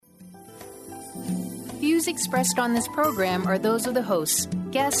Views expressed on this program are those of the hosts,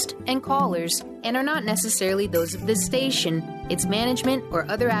 guests, and callers, and are not necessarily those of this station, its management, or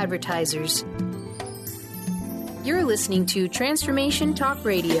other advertisers. You're listening to Transformation Talk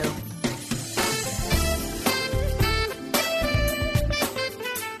Radio.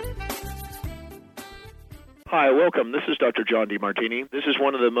 Hi, welcome. This is Dr. John DeMartini. This is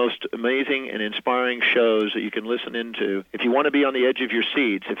one of the most amazing and inspiring shows that you can listen into. If you want to be on the edge of your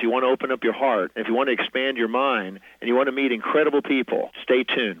seats, if you want to open up your heart, if you want to expand your mind, and you want to meet incredible people, stay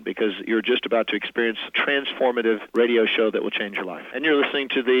tuned because you're just about to experience a transformative radio show that will change your life. And you're listening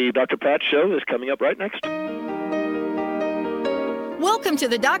to the Dr. Pat Show that's coming up right next. Welcome to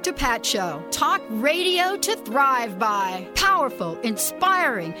the Dr. Pat Show. Talk radio to thrive by. Powerful,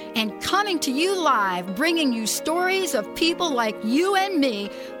 inspiring, and coming to you live, bringing you stories of people like you and me,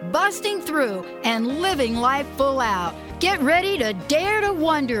 busting through and living life full out. Get ready to dare to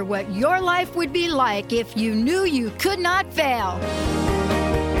wonder what your life would be like if you knew you could not fail.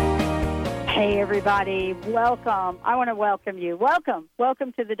 Hey, everybody. Welcome. I want to welcome you. Welcome.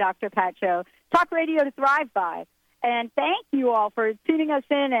 Welcome to the Dr. Pat Show. Talk radio to thrive by. And thank you all for tuning us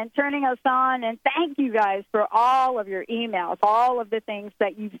in and turning us on. And thank you guys for all of your emails, all of the things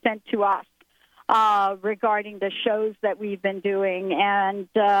that you've sent to us regarding the shows that we've been doing. And,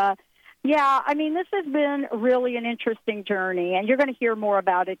 this has been really an interesting journey. And you're going to hear more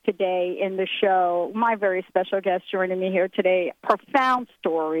about it today in the show. My very special guest joining me here today, profound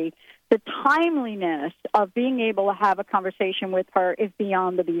story. The timeliness of being able to have a conversation with her is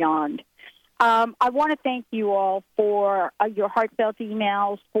beyond the beyond. I want to thank you all for your heartfelt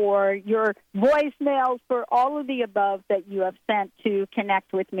emails, for your voicemails, for all of the above that you have sent to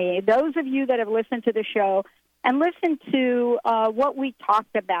connect with me. Those of you that have listened to the show and listened to what we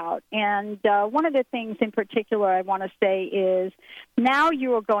talked about. And one of the things in particular I want to say is now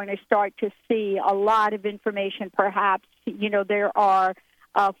you are going to start to see a lot of information. Perhaps, there are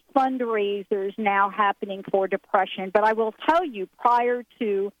fundraisers now happening for depression. But I will tell you, prior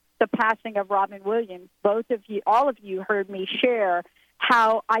to the passing of Robin Williams, all of you heard me share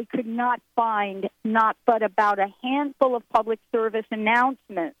how I could not find not but about a handful of public service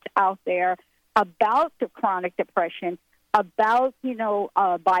announcements out there about the chronic depression, about,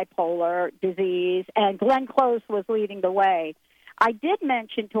 bipolar disease, and Glenn Close was leading the way. I did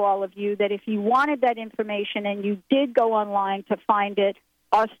mention to all of you that if you wanted that information and you did go online to find it,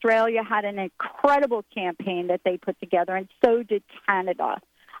 Australia had an incredible campaign that they put together, and so did Canada.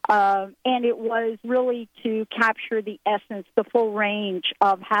 And it was really to capture the essence, the full range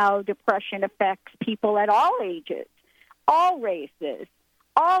of how depression affects people at all ages, all races,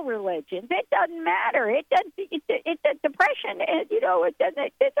 all religions. It doesn't matter. Depression, it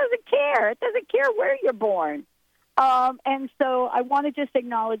doesn't care. It doesn't care where you're born. And so I want to just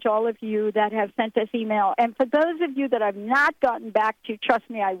acknowledge all of you that have sent us email. And for those of you that I've not gotten back to, trust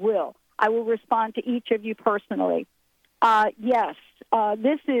me, I will. I will respond to each of you personally. Yes,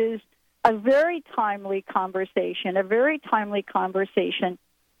 this is a very timely conversation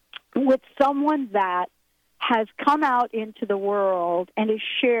with someone that has come out into the world and to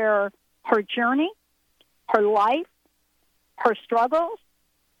share her journey, her life, her struggles,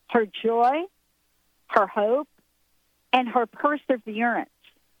 her joy, her hope, and her perseverance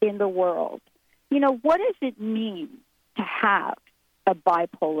in the world. What does it mean to have a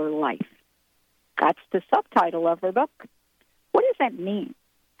bipolar life? That's the subtitle of her book. What does that mean?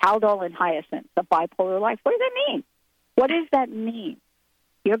 Haldol and Hyacinths, a bipolar life. What does that mean? What does that mean?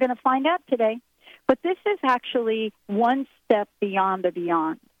 You're going to find out today. But this is actually one step beyond the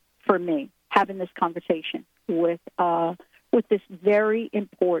beyond for me, having this conversation with this very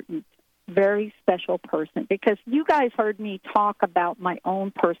important, very special person. Because you guys heard me talk about my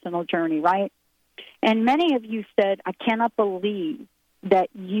own personal journey, right? And many of you said, I cannot believe that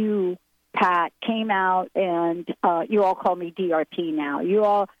you, Pat, came out and you all call me DRP now. You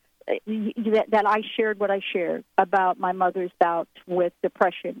all, that I shared what I shared about my mother's bout with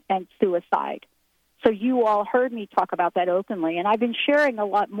depression and suicide. So you all heard me talk about that openly, and I've been sharing a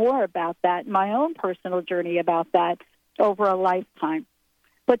lot more about that, my own personal journey about that over a lifetime.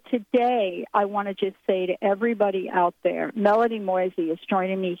 But today, I want to just say to everybody out there, Melody Moezzi is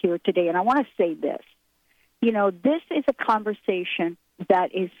joining me here today, and I want to say this. This is a conversation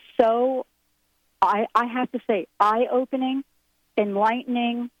that is so, I have to say, eye-opening,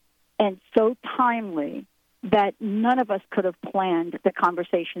 enlightening, and so timely that none of us could have planned the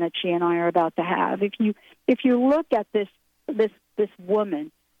conversation that she and I are about to have. If you look at this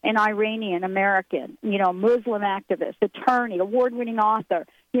woman, an Iranian-American, Muslim activist, attorney, award-winning author,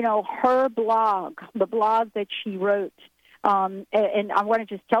 her blog, the blog that she wrote And I want to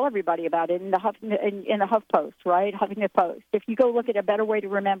just tell everybody about it in the HuffPost, right? Huffington Post. If you go look at A Better Way to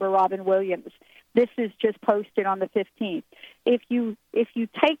Remember Robin Williams, this is just posted on the 15th. If you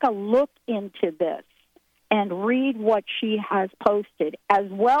take a look into this and read what she has posted, as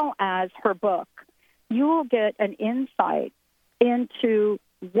well as her book, you will get an insight into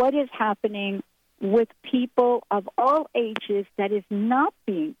what is happening with people of all ages that is not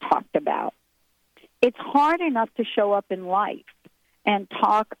being talked about. It's hard enough to show up in life and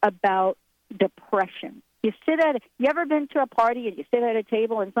talk about depression. You ever been to a party and you sit at a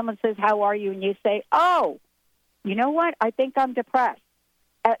table and someone says, "How are you?" and you say, "Oh, you know what? I think I'm depressed."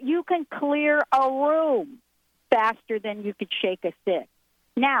 You can clear a room faster than you could shake a stick.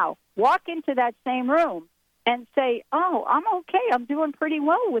 Now, walk into that same room and say, "Oh, I'm okay. I'm doing pretty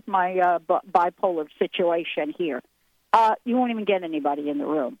well with my bipolar situation here." You won't even get anybody in the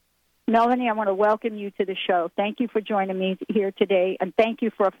room. Melanie, I want to welcome you to the show. Thank you for joining me here today, and thank you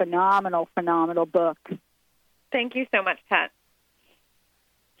for a phenomenal, phenomenal book. Thank you so much, Pat.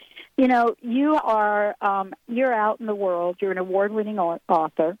 You know, you're out in the world. You're an award-winning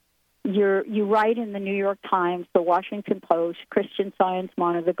author. You write in the New York Times, the Washington Post, Christian Science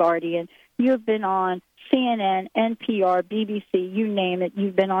Monitor, The Guardian. You've been on CNN, NPR, BBC, you name it.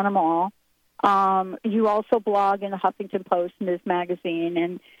 You've been on them all. You also blog in the Huffington Post, Ms.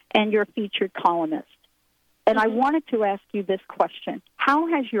 Magazine, and you're a featured columnist. And I wanted to ask you this question. How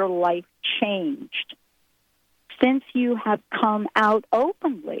has your life changed since you have come out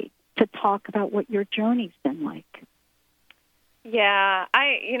openly to talk about what your journey's been like? Yeah,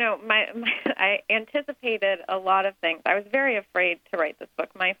 I anticipated a lot of things. I was very afraid to write this book.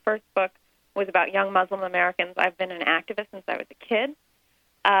 My first book was about young Muslim Americans. I've been an activist since I was a kid.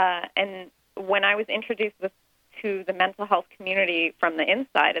 And when I was introduced to the mental health community from the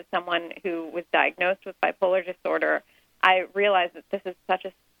inside as someone who was diagnosed with bipolar disorder, I realized that this is such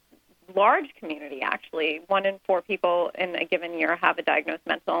a large community, actually. 1 in 4 people in a given year have a diagnosed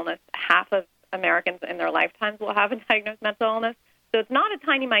mental illness. Half of Americans in their lifetimes will have a diagnosed mental illness. So it's not a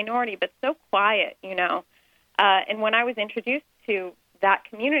tiny minority, but so quiet, you know. And when I was introduced to that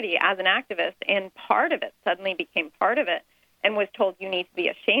community as an activist, and part of it suddenly became part of it, and was told you need to be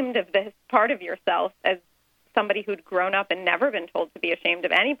ashamed of this part of yourself, as somebody who'd grown up and never been told to be ashamed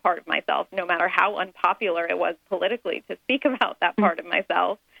of any part of myself, no matter how unpopular it was politically to speak about that part of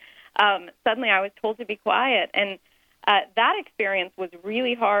myself. Suddenly I was told to be quiet. And that experience was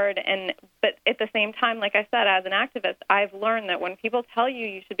really hard. But at the same time, like I said, as an activist, I've learned that when people tell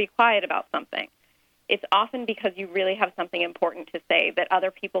you should be quiet about something, it's often because you really have something important to say that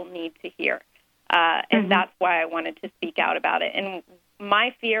other people need to hear. And that's why I wanted to speak out about it. And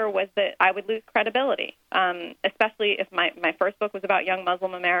my fear was that I would lose credibility, especially if my first book was about young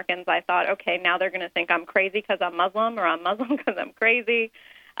Muslim Americans. I thought, okay, now they're going to think I'm crazy because I'm Muslim, or I'm Muslim because I'm crazy.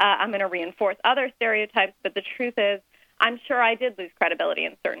 I'm going to reinforce other stereotypes. But the truth is, I'm sure I did lose credibility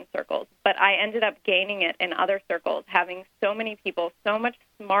in certain circles, but I ended up gaining it in other circles, having so many people so much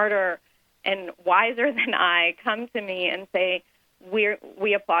smarter and wiser than I come to me and say,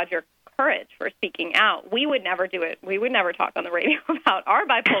 we applaud your courage for speaking out. We would never do it. We would never talk on the radio about our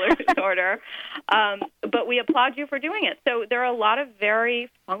bipolar disorder, but we applaud you for doing it. So there are a lot of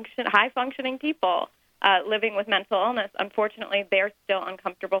very high-functioning people living with mental illness. Unfortunately, they're still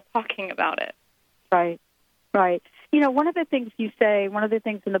uncomfortable talking about it. Right, right. You know, one of the things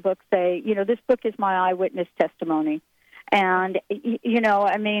in the book say, you know, this book is my eyewitness testimony. And, you know,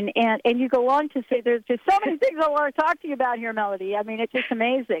 I mean, and you go on to say there's just so many things I want to talk to you about here, Melody. I mean, it's just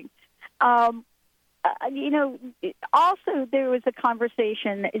amazing. You know, also there was a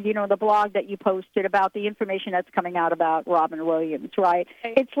conversation, you know, the blog that you posted about the information that's coming out about Robin Williams, right?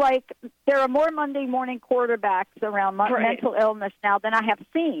 It's like there are more Monday morning quarterbacks around mental illness now than I have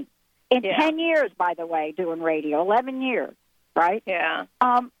seen in 10 years, by the way, doing radio, 11 years, right? Yeah.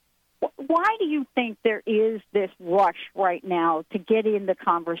 Why do you think there is this rush right now to get in the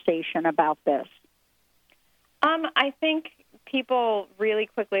conversation about this? I think people really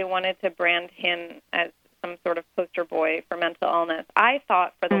quickly wanted to brand him as some sort of poster boy for mental illness. I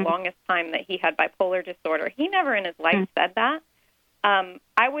thought for the longest time that he had bipolar disorder. He never in his life said that.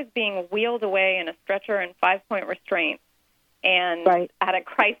 I was being wheeled away in a stretcher and 5-point restraints and at a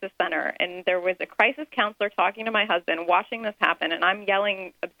crisis center. And there was a crisis counselor talking to my husband, watching this happen, and I'm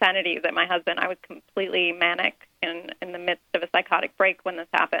yelling obscenities at my husband. I was completely manic in the midst of a psychotic break when this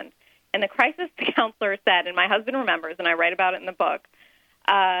happened. And the crisis counselor said, and my husband remembers, and I write about it in the book,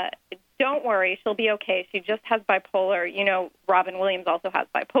 don't worry, she'll be okay. She just has bipolar. You know, Robin Williams also has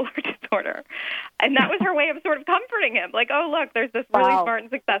bipolar disorder. And that was her way of sort of comforting him. Like, oh, look, there's this really smart and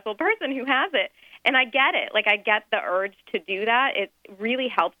successful person who has it. And I get it. Like, I get the urge to do that. It really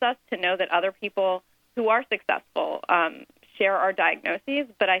helps us to know that other people who are successful share our diagnoses,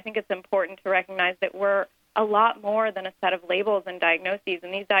 but I think it's important to recognize that we're a lot more than a set of labels and diagnoses,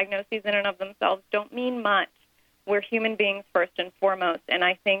 and these diagnoses in and of themselves don't mean much. We're human beings first and foremost, and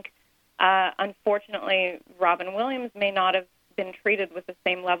I think, unfortunately, Robin Williams may not have been treated with the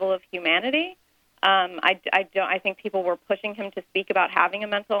same level of humanity. I think people were pushing him to speak about having a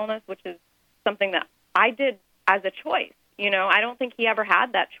mental illness, which is something that I did as a choice. I don't think he ever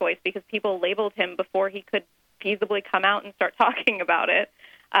had that choice because people labeled him before he could feasibly come out and start talking about it,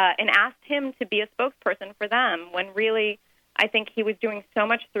 and asked him to be a spokesperson for them when really I think he was doing so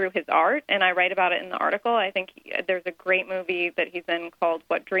much through his art, and I write about it in the article. I think there's a great movie that he's in called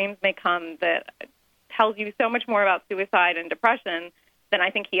What Dreams May Come that tells you so much more about suicide and depression than I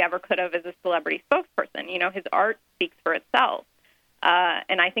think he ever could have as a celebrity spokesperson. His art speaks for itself,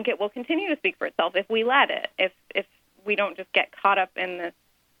 and I think it will continue to speak for itself if we let it, if we don't just get caught up in this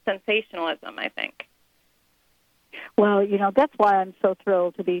sensationalism, I think. Well, that's why I'm so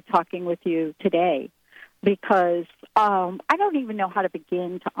thrilled to be talking with you today, because I don't even know how to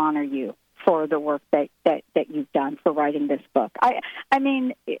begin to honor you for the work that you've done for writing this book. I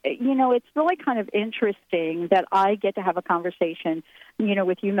mean, it's really kind of interesting that I get to have a conversation,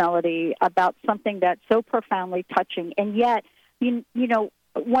 with you, Melody, about something that's so profoundly touching, and yet,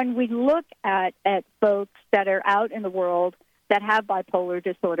 when we look at folks that are out in the world that have bipolar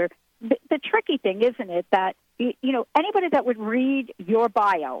disorder, the tricky thing, isn't it, that, anybody that would read your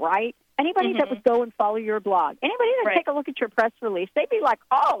bio, right? Anybody that would go and follow your blog, anybody that take a look at your press release, they'd be like,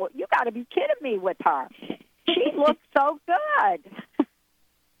 oh, you got to be kidding me with her. She looks so good.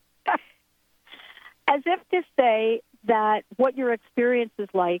 As if to say that what your experience is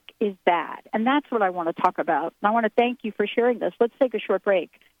like is bad. And that's what I want to talk about. And I want to thank you for sharing this. Let's take a short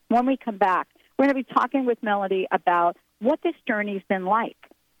break. When we come back, we're going to be talking with Melody about what this journey's been like.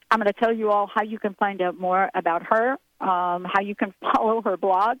 I'm going to tell you all how you can find out more about her, how you can follow her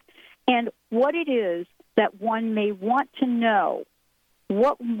blog, and what it is that one may want to know,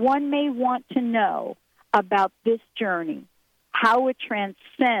 about this journey, how it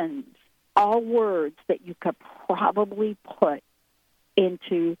transcends all words that you could probably put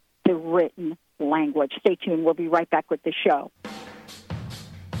into the written language. Stay tuned. We'll be right back with the show.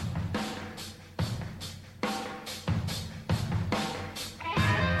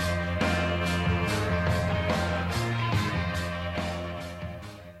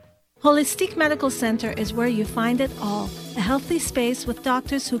 Holistic Medical Center is where you find it all. A healthy space with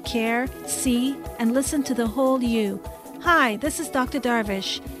doctors who care, see, and listen to the whole you. Hi, this is Dr.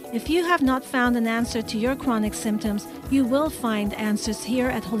 Darvish. If you have not found an answer to your chronic symptoms, you will find answers here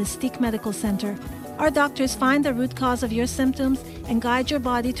at Holistic Medical Center. Our doctors find the root cause of your symptoms and guide your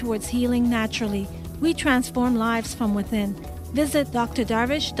body towards healing naturally. We transform lives from within. Visit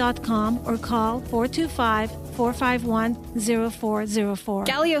drdarvish.com or call 425-451-0404.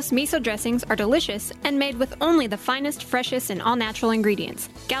 Galeos miso dressings are delicious and made with only the finest, freshest, and all-natural ingredients.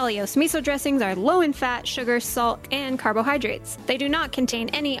 Galeos miso dressings are low in fat, sugar, salt, and carbohydrates. They do not contain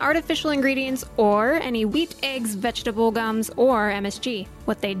any artificial ingredients or any wheat, eggs, vegetable gums, or MSG.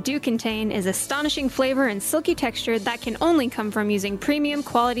 What they do contain is astonishing flavor and silky texture that can only come from using premium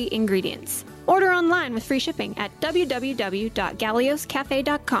quality ingredients. Order online with free shipping at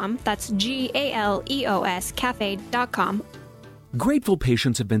www.galeoscafe.com. That's GALEOS cafe.com. Grateful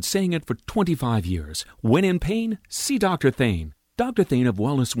patients have been saying it for 25 years. When in pain, see Dr. Thane. Dr. Thane of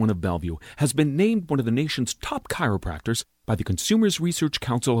Wellness One of Bellevue has been named one of the nation's top chiropractors by the Consumers Research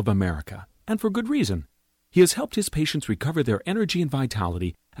Council of America, and for good reason. He has helped his patients recover their energy and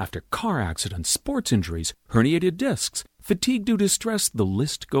vitality after car accidents, sports injuries, herniated discs, fatigue due to stress, the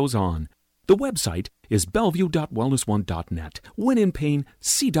list goes on. The website is bellevue.wellness1.net. When in pain,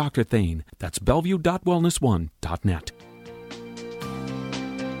 see Dr. Thane. That's bellevue.wellness1.net.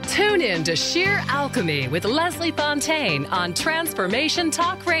 Tune in to Sheer Alchemy with Leslie Fontaine on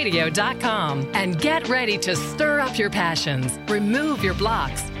TransformationTalkRadio.com and get ready to stir up your passions, remove your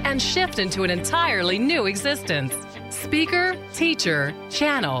blocks, and shift into an entirely new existence. Speaker, teacher,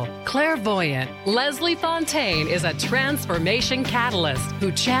 channel, clairvoyant, Leslie Fontaine is a transformation catalyst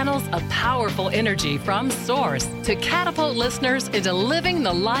who channels a powerful energy from source to catapult listeners into living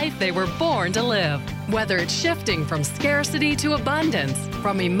the life they were born to live. Whether it's shifting from scarcity to abundance,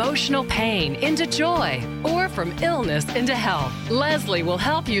 from emotional pain into joy, or from illness into health, Leslie will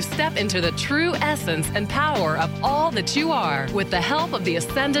help you step into the true essence and power of all that you are with the help of the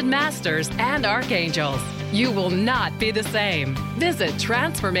Ascended Masters and Archangels. You will not be the same. Visit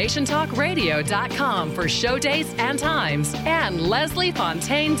TransformationTalkRadio.com for show dates and times, and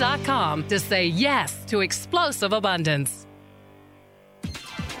LeslieFontaine.com to say yes to explosive abundance.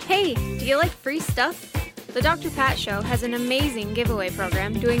 Hey, do you like free stuff? The Dr. Pat Show has an amazing giveaway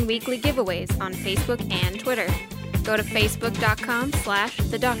program doing weekly giveaways on Facebook and Twitter. Go to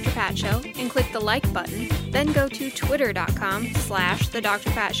facebook.com/The Dr. Pat Show and click the like button. Then go to twitter.com/The Dr.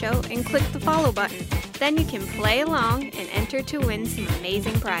 Pat Show and click the follow button. Then you can play along and enter to win some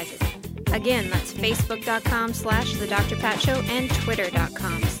amazing prizes. Again, that's facebook.com/The Dr. Pat Show and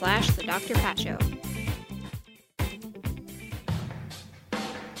twitter.com/The Dr. Pat Show.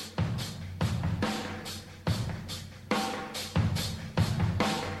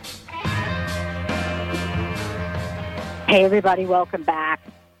 Hey, everybody, welcome back.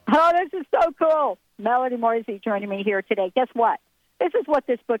 Oh, this is so cool. Melody Moezzi joining me here today. Guess what? This is what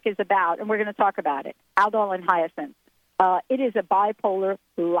this book is about, and we're going to talk about it. Haldol and Hyacinths. It is a bipolar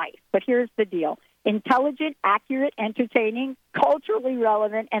life. But here's the deal. Intelligent, accurate, entertaining, culturally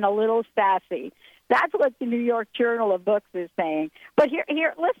relevant, and a little sassy. That's what the New York Journal of Books is saying. But here,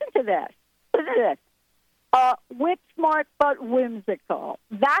 listen to this. Listen to this. Wit smart but whimsical.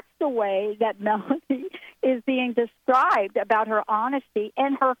 That's the way that Melody is being described about her honesty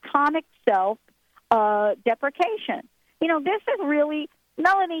and her comic self-deprecation. You know, this is really,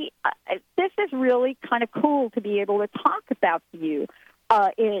 Melody, this is really kind of cool to be able to talk about you,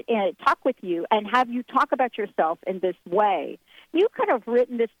 talk with you and have you talk about yourself in this way. You could have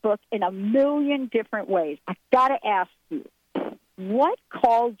written this book in a million different ways. I've got to ask you, what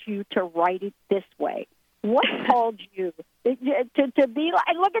called you to write it this way? What called you to be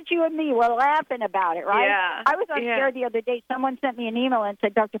like, look at you and me, we're laughing about it, right? Yeah. I was on air the other day. Someone sent me an email and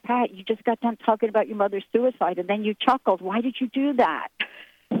said, Dr. Pat, you just got done talking about your mother's suicide, and then you chuckled. Why did you do that?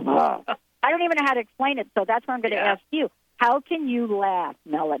 I don't even know how to explain it, so that's what I'm going to ask you. How can you laugh,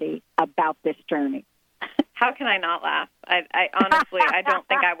 Melody, about this journey? How can I not laugh? I honestly, I don't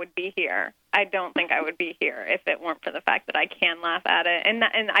think I would be here. I don't think I would be here if it weren't for the fact that I can laugh at it. And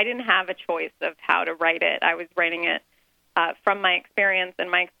I didn't have a choice of how to write it. I was writing it from my experience, and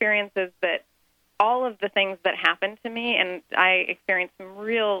my experience is that all of the things that happened to me, and I experienced some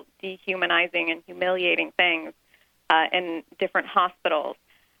real dehumanizing and humiliating things in different hospitals.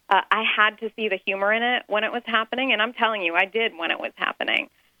 I had to see the humor in it when it was happening, and I'm telling you, I did when it was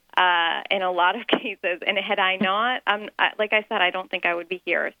happening. In a lot of cases, and had I not, like I said, I don't think I would be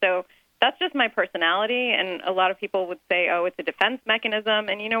here. So that's just my personality, and a lot of people would say, oh, it's a defense mechanism,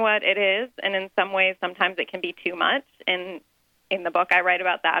 and you know what, it is, and in some ways, sometimes it can be too much, and in the book I write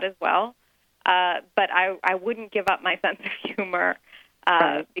about that as well, but I wouldn't give up my sense of humor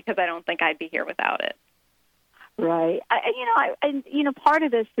because I don't think I'd be here without it. Right. Part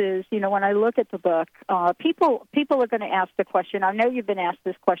of this is, when I look at the book, people are going to ask the question. I know you've been asked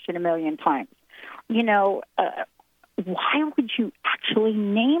this question a million times. Why would you actually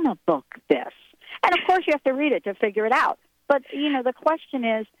name a book this? And, of course, you have to read it to figure it out. But, the question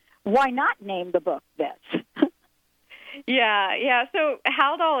is, why not name the book this? Yeah. So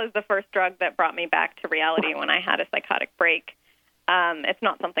Haldol is the first drug that brought me back to reality when I had a psychotic break. It's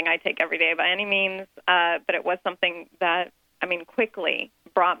not something I take every day by any means, but it was something that, quickly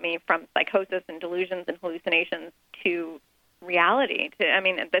brought me from psychosis and delusions and hallucinations to reality.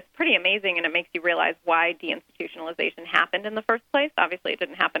 That's pretty amazing, and it makes you realize why deinstitutionalization happened in the first place. Obviously, it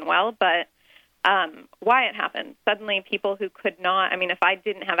didn't happen well, but why it happened. Suddenly, people who could not, if I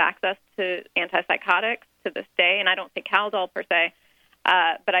didn't have access to antipsychotics to this day, and I don't take Haldol per se,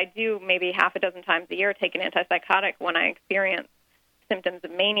 but I do maybe half a dozen times a year take an antipsychotic when I experience symptoms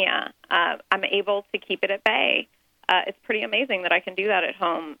of mania, I'm able to keep it at bay. It's pretty amazing that I can do that at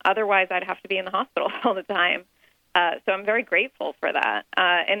home. Otherwise, I'd have to be in the hospital all the time. So I'm very grateful for that.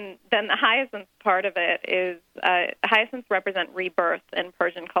 And then the hyacinths part of it is hyacinths represent rebirth in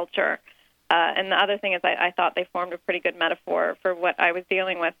Persian culture. And the other thing is I thought they formed a pretty good metaphor for what I was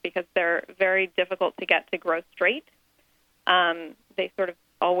dealing with because they're very difficult to get to grow straight. They sort of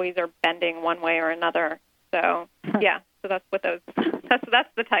always are bending one way or another. So, yeah. So that's what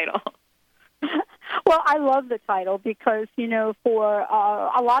that's the title. Well, I love the title because, for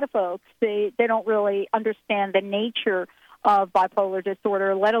a lot of folks, they don't really understand the nature of bipolar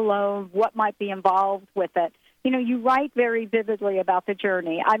disorder, let alone what might be involved with it. You write very vividly about the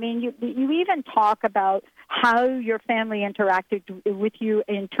journey. You even talk about how your family interacted with you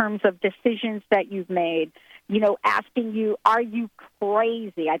in terms of decisions that you've made. Asking you, are you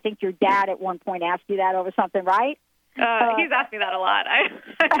crazy? I think your dad at one point asked you that over something, right? He's asked me that a lot.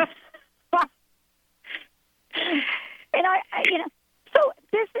 So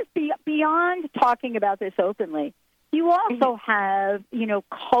this is beyond talking about this openly, you also have,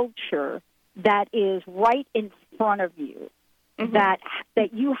 culture that is right in front of you that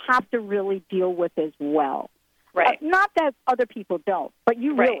you have to really deal with as well. Right. Not that other people don't, but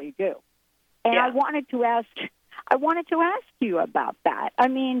you really do. And I wanted to ask you about that. I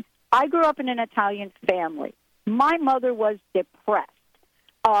mean, I grew up in an Italian family. My mother was depressed.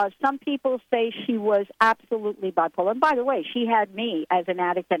 Some people say she was absolutely bipolar. And by the way, she had me as an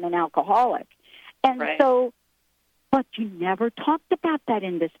addict and an alcoholic. And so, but you never talked about that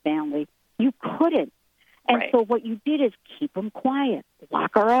in this family. You couldn't. And so what you did is keep them quiet,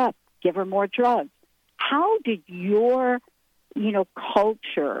 lock her up, give her more drugs. How did your,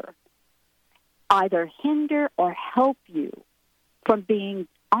 culture either hinder or help you from being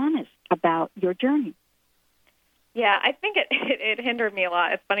honest about your journey? Yeah, I think it hindered me a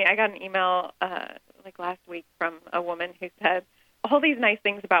lot. It's funny, I got an email last week from a woman who said all these nice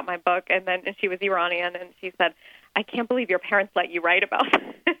things about my book, and she was Iranian, and she said, I can't believe your parents let you write about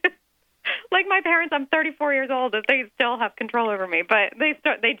it. Like my parents, I'm 34 years old, and they still have control over me, but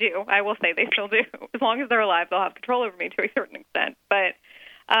they do. I will say they still do. As long as they're alive, they'll have control over me to a certain extent. But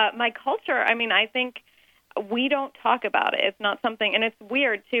my culture, I mean, I think we don't talk about it. It's not something, and it's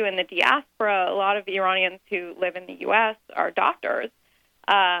weird, too. In the diaspora, a lot of Iranians who live in the U.S. are doctors,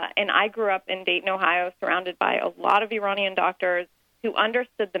 and I grew up in Dayton, Ohio, surrounded by a lot of Iranian doctors who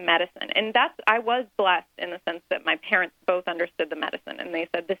understood the medicine. And I was blessed in the sense that my parents both understood the medicine, and they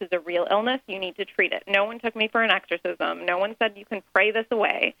said, this is a real illness, you need to treat it. No one took me for an exorcism. No one said you can pray this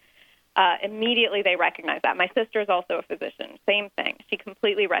away. Immediately they recognized that. My sister is also a physician. Same thing. She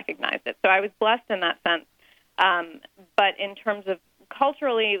completely recognized it. So I was blessed in that sense. But in terms of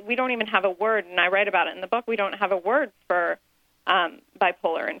culturally, we don't even have a word, and I write about it in the book, we don't have a word for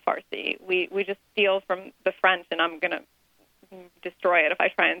bipolar in Farsi. We just steal from the French, and I'm going to destroy it if I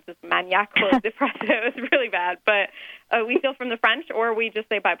try and just maniac-depressive. It's really bad. But we steal from the French, or we just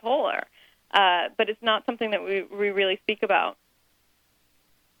say bipolar. But it's not something that we really speak about.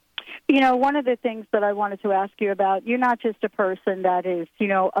 One of the things that I wanted to ask you about, you're not just a person that is,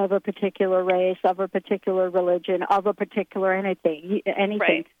 of a particular race, of a particular religion, of a particular anything.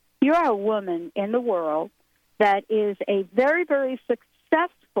 Right. You're a woman in the world that is a very, very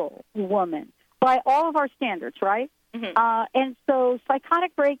successful woman by all of our standards, right? Mm-hmm. And so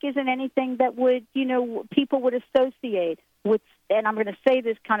psychotic break isn't anything that would, people would associate with, and I'm going to say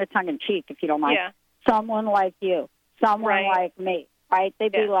this kind of tongue-in-cheek, if you don't mind, someone like you, someone like me. Right?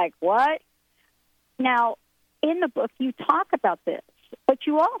 They'd be like, what? Now, in the book, you talk about this, but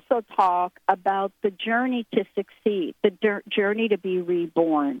you also talk about the journey to succeed, the journey to be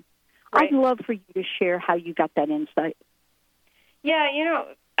reborn. Right. I'd love for you to share how you got that insight. Yeah,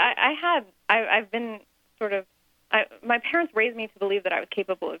 I've been my parents raised me to believe that I was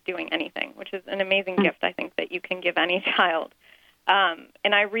capable of doing anything, which is an amazing gift, I think, that you can give any child.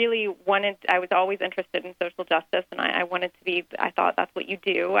 And I was always interested in social justice, and I thought that's what you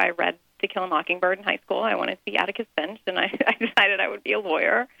do. I read To Kill a Mockingbird in high school. I wanted to be Atticus Finch, and I decided I would be a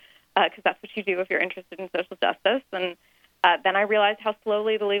lawyer because that's what you do if you're interested in social justice. And then I realized how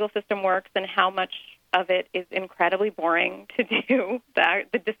slowly the legal system works and how much of it is incredibly boring to do,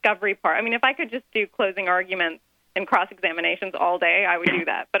 the discovery part. I mean, if I could just do closing arguments and cross-examinations all day, I would do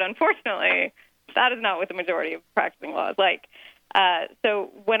that. But unfortunately, that is not what the majority of practicing law is like.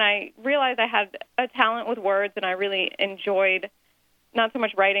 So when I realized I had a talent with words and I really enjoyed not so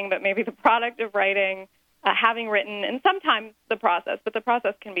much writing, but maybe the product of writing, having written, and sometimes the process, but the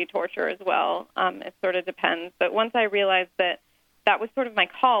process can be torture as well. It sort of depends. But once I realized that was sort of my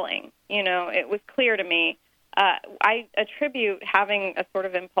calling, it was clear to me. I attribute having a sort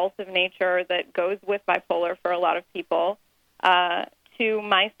of impulsive nature that goes with bipolar for a lot of people to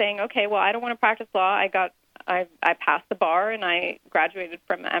my saying, okay, well, I don't want to practice law. I passed the bar, and I graduated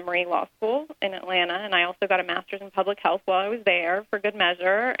from Emory Law School in Atlanta, and I also got a master's in public health while I was there for good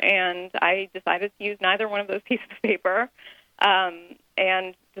measure, and I decided to use neither one of those pieces of paper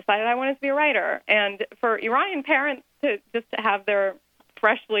and decided I wanted to be a writer. And for Iranian parents to have their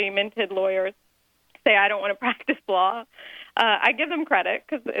freshly minted lawyers say, I don't want to practice law, I give them credit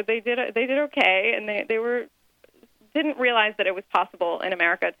because they did okay, and they didn't realize that it was possible in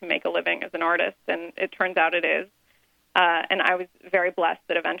America to make a living as an artist, and it turns out it is. And I was very blessed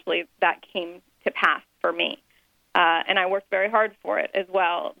that eventually that came to pass for me. And I worked very hard for it as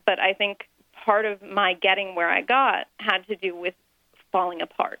well. But I think part of my getting where I got had to do with falling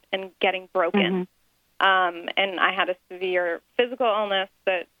apart and getting broken. Mm-hmm. And I had a severe physical illness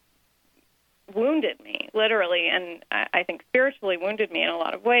that wounded me, literally, and I think spiritually wounded me in a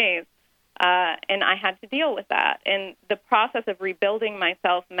lot of ways. And I had to deal with that. And the process of rebuilding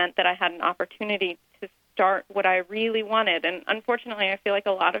myself meant that I had an opportunity to start what I really wanted. And unfortunately, I feel like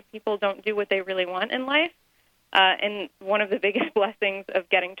a lot of people don't do what they really want in life. And one of the biggest blessings of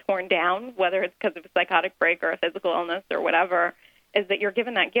getting torn down, whether it's because of a psychotic break or a physical illness or whatever, is that you're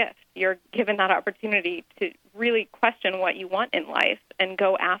given that gift. You're given that opportunity to really question what you want in life and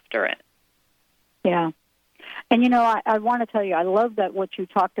go after it. Yeah. And, I want to tell you, I love that what you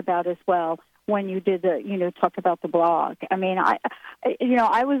talked about as well when you did talk about the blog. I mean,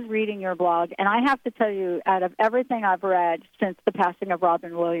 I was reading your blog, and I have to tell you, out of everything I've read since the passing of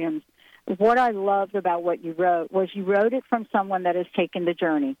Robin Williams, what I loved about what you wrote was you wrote it from someone that has taken the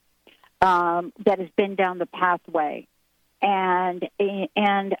journey, that has been down the pathway. And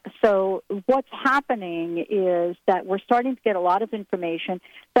so what's happening is that we're starting to get a lot of information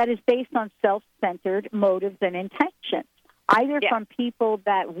that is based on self-centered motives and intentions, either from people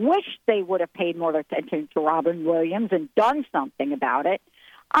that wish they would have paid more attention to Robin Williams and done something about it,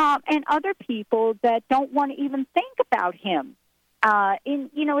 and other people that don't want to even think about him.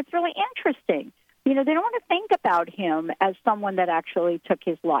 It's really interesting. They don't want to think about him as someone that actually took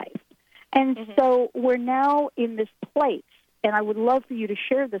his life. And so we're now in this place, and I would love for you to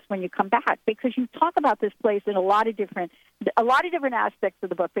share this when you come back, because you talk about this place in a lot of different aspects of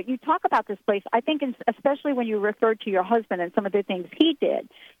the book. But you talk about this place, I think, especially when you refer to your husband and some of the things he did,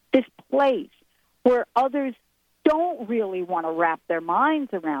 this place where others don't really want to wrap their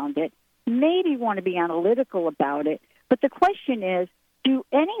minds around it, maybe want to be analytical about it. But the question is, do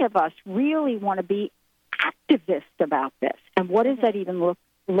any of us really want to be activists about this? And what does that even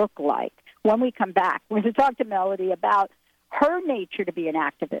look like? When we come back, we're going to talk to Melody about her nature to be an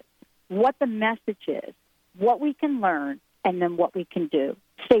activist, what the message is, what we can learn, and then what we can do.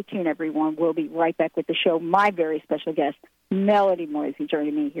 Stay tuned, everyone. We'll be right back with the show. My very special guest, Melody Moezzi,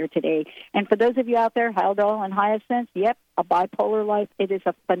 joining me here today. And for those of you out there, Haldol and Hyacinths, yep, A Bipolar Life. It is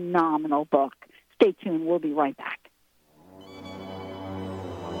a phenomenal book. Stay tuned. We'll be right back.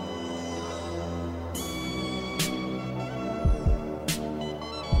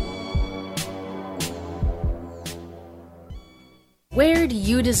 Where do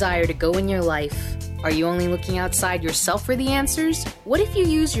you desire to go in your life? Are you only looking outside yourself for the answers? What if you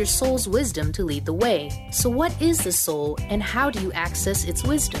use your soul's wisdom to lead the way? So what is the soul, and how do you access its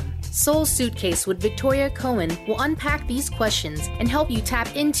wisdom? Soul Suitcase with Victoria Cohen will unpack these questions and help you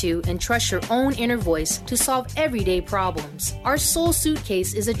tap into and trust your own inner voice to solve everyday problems. Our Soul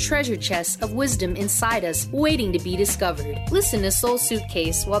Suitcase is a treasure chest of wisdom inside us waiting to be discovered. Listen to Soul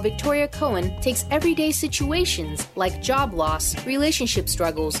Suitcase while Victoria Cohen takes everyday situations like job loss, relationship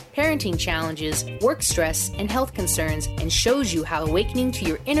struggles, parenting challenges, work stress, and health concerns, and shows you how awakening to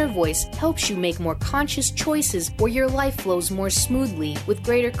your inner voice helps you make more conscious choices where your life flows more smoothly with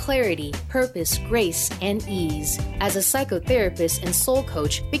greater clarity, purpose, grace, and ease. As a psychotherapist and soul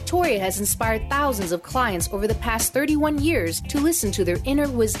coach, Victoria has inspired thousands of clients over the past 31 years to listen to their inner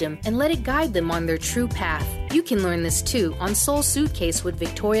wisdom and let it guide them on their true path. You can learn this too on Soul Suitcase with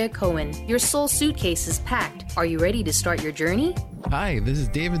Victoria Cohen. Your soul suitcase is packed. Are you ready to start your journey? Hi, this is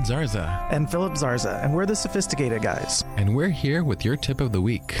David Zarza. And Philip Zarza, and we're the Sophisticated Guys. And we're here with your tip of the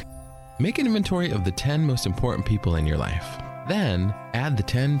week. Make an inventory of the 10 most important people in your life. Then, add the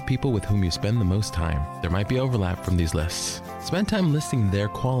 10 people with whom you spend the most time. There might be overlap from these lists. Spend time listing their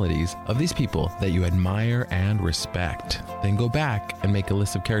qualities of these people that you admire and respect. Then go back and make a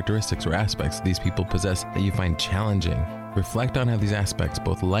list of characteristics or aspects these people possess that you find challenging. Reflect on how these aspects,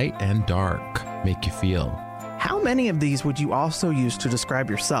 both light and dark, make you feel. How many of these would you also use to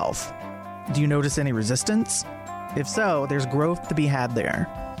describe yourself? Do you notice any resistance? If so, there's growth to be had there.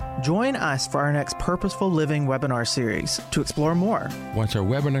 Join us for our next Purposeful Living webinar series to explore more. Watch our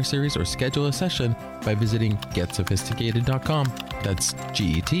webinar series or schedule a session by visiting GetSophisticated.com. That's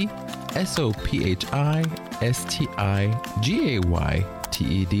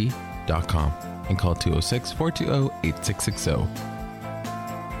GetSophisticated.com and call 206-420-8660.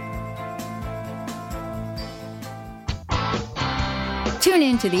 Tune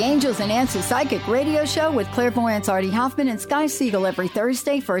in to the Angels and Answers Psychic Radio Show with clairvoyants Artie Hoffman and Sky Siegel every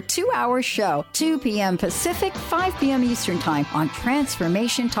Thursday for a 2-hour show, 2 p.m. Pacific, 5 p.m. Eastern Time on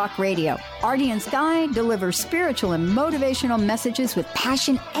Transformation Talk Radio. Artie and Sky deliver spiritual and motivational messages with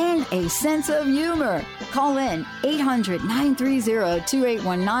passion and a sense of humor. Call in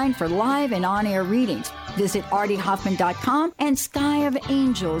 800-930-2819 for live and on-air readings. Visit artiehoffman.com and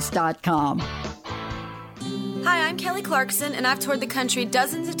skyofangels.com. Hi, I'm Kelly Clarkson, and I've toured the country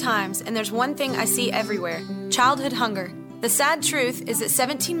dozens of times, and there's one thing I see everywhere: childhood hunger. The sad truth is that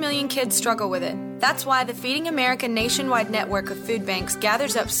 17 million kids struggle with it. That's why the Feeding America nationwide network of food banks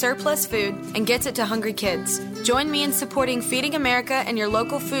gathers up surplus food and gets it to hungry kids. Join me in supporting Feeding America and your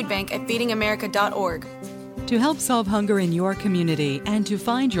local food bank at feedingamerica.org. To help solve hunger in your community and to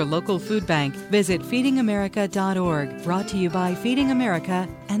find your local food bank, visit feedingamerica.org. Brought to you by Feeding America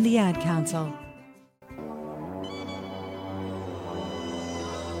and the Ad Council.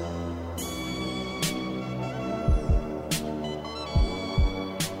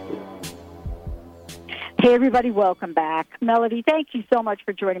 Hey, everybody, welcome back. Melody, thank you so much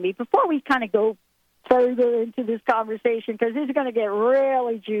for joining me. Before we kind of go further into this conversation, because this is going to get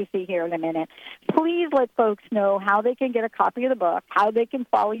really juicy here in a minute, please let folks know how they can get a copy of the book, how they can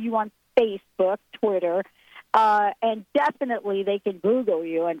follow you on Facebook, Twitter, and definitely they can Google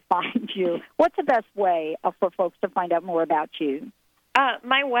you and find you. What's the best way for folks to find out more about you?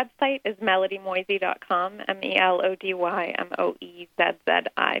 My website is melodymoezzi.com,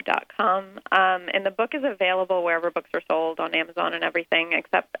 MELODYMOEZZI.com. And the book is available wherever books are sold, on Amazon and everything,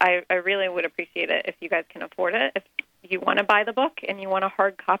 except I really would appreciate it if you guys can afford it. If you want to buy the book and you want a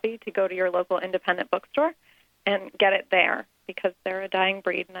hard copy, to go to your local independent bookstore and get it there, because they're a dying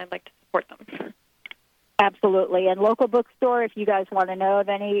breed and I'd like to support them. Absolutely. And local bookstore, if you guys want to know of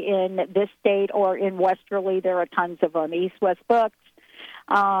any in this state or in Westerly, there are tons of them. East West Books.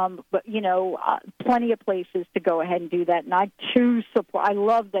 But, plenty of places to go ahead and do that. And I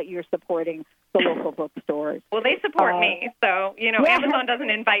love that you're supporting the local bookstores. Well, they support me. So, Amazon doesn't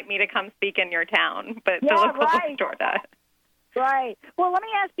invite me to come speak in your town, but the local bookstore does. Right. Well, let me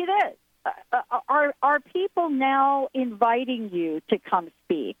ask you this. Are people now inviting you to come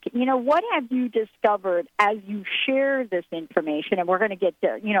speak? What have you discovered as you share this information? And we're going to get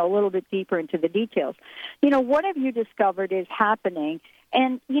a little bit deeper into the details. What have you discovered is happening?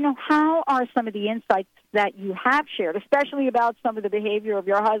 And, how are some of the insights that you have shared, especially about some of the behavior of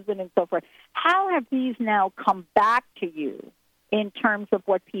your husband and so forth, how have these now come back to you in terms of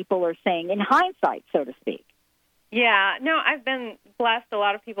what people are saying, in hindsight, so to speak? Yeah, no, I've been blessed. A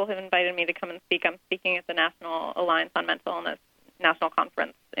lot of people have invited me to come and speak. I'm speaking at the National Alliance on Mental Illness National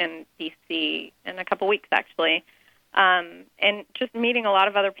Conference in D.C. in a couple weeks, actually, and just meeting a lot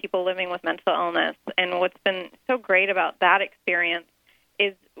of other people living with mental illness. And what's been so great about that experience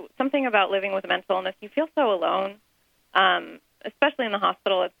is something about living with mental illness. You feel so alone, especially in the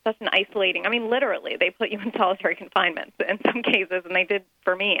hospital. It's such an isolating, literally, they put you in solitary confinement in some cases, and they did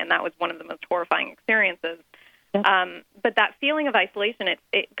for me, and that was one of the most horrifying experiences. But that feeling of isolation,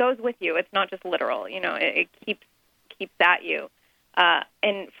 it goes with you. It's not just literal. It keeps at you.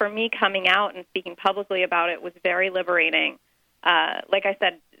 And for me, coming out and speaking publicly about it was very liberating. Like I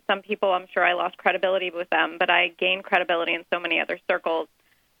said, some people, I'm sure I lost credibility with them, but I gained credibility in so many other circles.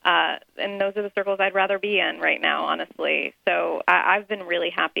 And those are the circles I'd rather be in right now, honestly. So I've been really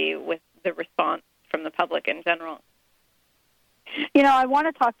happy with the response from the public in general. I want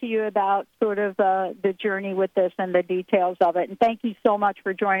to talk to you about sort of the journey with this and the details of it. And thank you so much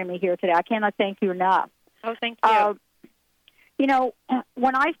for joining me here today. I cannot thank you enough. Oh, thank you.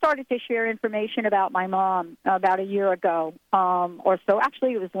 When I started to share information about my mom about a year ago or so,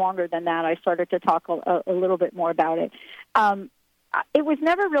 actually it was longer than that, I started to talk a little bit more about it. It was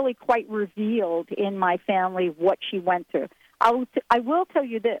never really quite revealed in my family what she went through. I will tell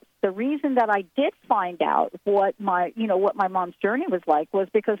you this. The reason that I did find out what my mom's journey was like was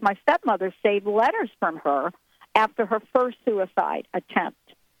because my stepmother saved letters from her after her first suicide attempt,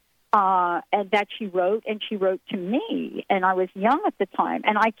 and that she wrote to me, and I was young at the time,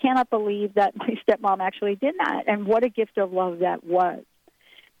 and I cannot believe that my stepmom actually did that, and what a gift of love that was.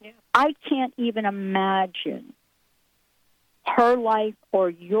 Yeah. I can't even imagine her life or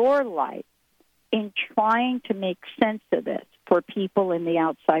your life in trying to make sense of this for people in the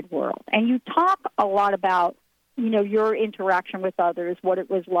outside world. And you talk a lot about, your interaction with others, what it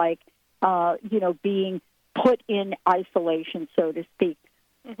was like, being put in isolation, so to speak.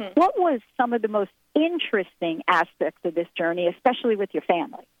 Mm-hmm. What was some of the most interesting aspects of this journey, especially with your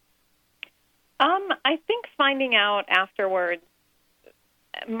family? I think finding out afterwards,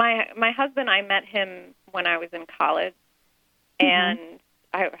 my husband, I met him when I was in college, and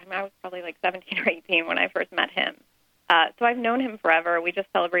I was probably like 17 or 18 when I first met him. So I've known him forever. We just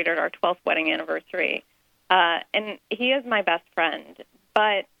celebrated our 12th wedding anniversary. And he is my best friend.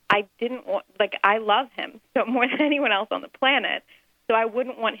 But I didn't want, I love him so more than anyone else on the planet. So I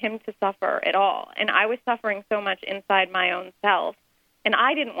wouldn't want him to suffer at all. And I was suffering so much inside my own self. And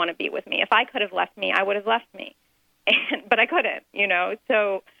I didn't want to be with me. If I could have left me, I would have left me. But I couldn't,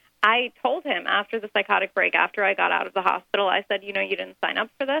 So I told him after the psychotic break, after I got out of the hospital, I said, you didn't sign up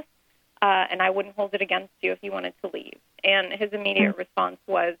for this. And I wouldn't hold it against you if you wanted to leave. And his immediate response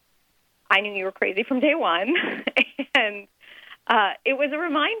was, I knew you were crazy from day one. And it was a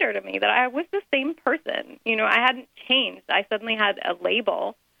reminder to me that I was the same person. You know, I hadn't changed. I suddenly had a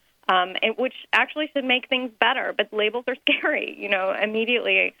label, which actually should make things better, but labels are scary. You know,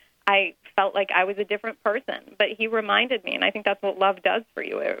 immediately I felt like I was a different person. But he reminded me, and I think that's what love does for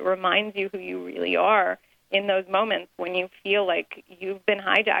you. It reminds you who you really are in those moments when you feel like you've been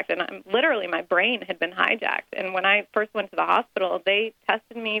hijacked. And literally, my brain had been hijacked. And when I first went to the hospital, they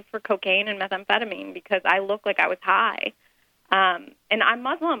tested me for cocaine and methamphetamine because I looked like I was high. And I'm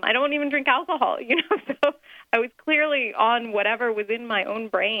Muslim. I don't even drink alcohol, you know, so I was clearly on whatever was in my own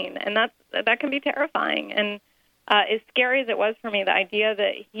brain, and that can be terrifying. And as scary as it was for me, the idea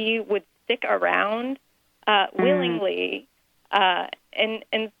that he would stick around willingly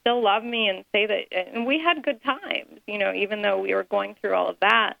and still love me and say that, and we had good times, you know, even though we were going through all of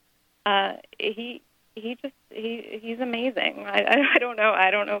that. He's amazing. I don't know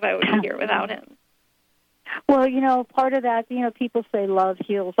if I would be here without him. Well, you know, part of that, you know, people say love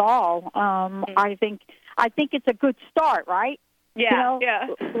heals all. I think it's a good start, right? Yeah,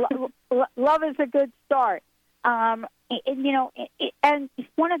 love is a good start. And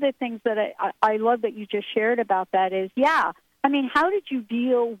one of the things that I love that you just shared about that is, I mean, how did you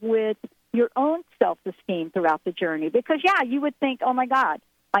deal with your own self-esteem throughout the journey? Because, you would think, oh, my God,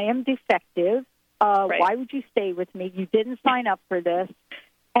 I am defective. Right. Why would you stay with me? You didn't sign up for this.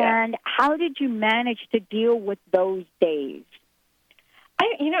 And how did you manage to deal with those days?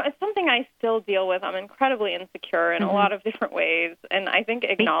 It's something I still deal with. I'm incredibly insecure in a lot of different ways, and I think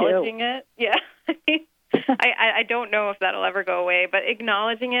acknowledging it, I don't know if that'll ever go away, but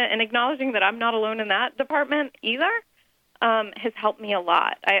acknowledging it and acknowledging that I'm not alone in that department either has helped me a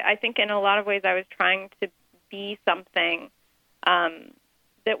lot. I think in a lot of ways I was trying to be something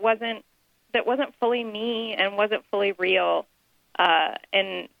that wasn't fully me and wasn't fully real.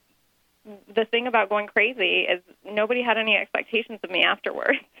 And the thing about going crazy is nobody had any expectations of me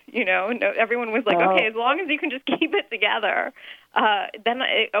afterwards. You know, everyone was like, okay, as long as you can just keep it together. Then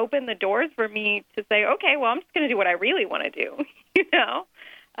it opened the doors for me to say, okay, well, I'm just going to do what I really want to do, you know?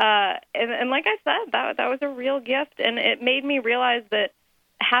 And like I said, that was a real gift. And it made me realize that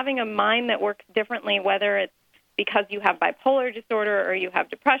having a mind that works differently, whether it's because you have bipolar disorder or you have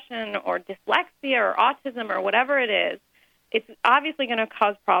depression or dyslexia or autism or whatever it is, it's obviously going to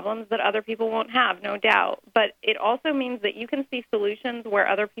cause problems that other people won't have, no doubt. But it also means that you can see solutions where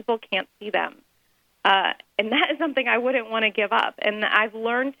other people can't see them. And that is something I wouldn't want to give up. And I've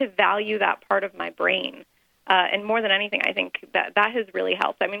learned to value that part of my brain. And more than anything, I think that has really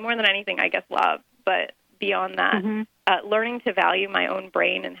helped. I mean, more than anything, I guess love. But beyond that, learning to value my own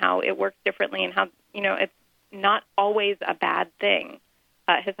brain and how it works differently and how, you know, it's not always a bad thing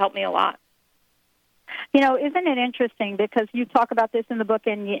has helped me a lot. You know, isn't it interesting, because you talk about this in the book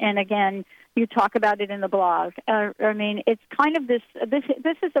and again, you talk about it in the blog. I mean, it's kind of this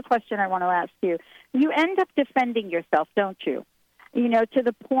is a question I want to ask you. You end up defending yourself, don't you? You know, to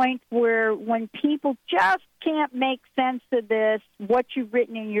the point where when people just can't make sense of this, what you've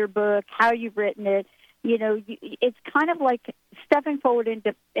written in your book, how you've written it, you know, it's kind of like stepping forward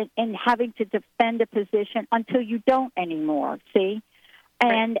and having to defend a position until you don't anymore, see?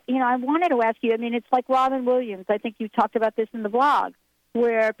 And, you know, I wanted to ask you, I mean, it's like Robin Williams. I think you talked about this in the blog,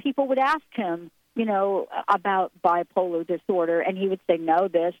 where people would ask him, you know, about bipolar disorder, and he would say, no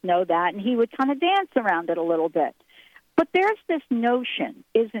this, no that, and he would kind of dance around it a little bit. But there's this notion,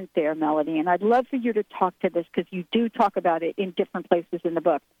 isn't there, Melody, and I'd love for you to talk to this because you do talk about it in different places in the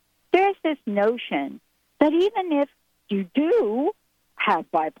book. There's this notion that even if you do have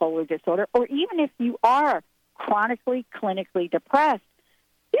bipolar disorder, or even if you are chronically, clinically depressed,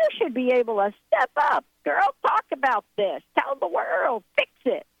 you should be able to step up. Girl, talk about this. Tell the world. Fix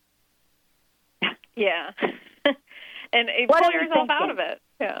it. Yeah. And pull yourself out of it.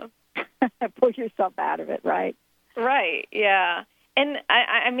 Yeah. Pull yourself out of it, right? Right, yeah. And,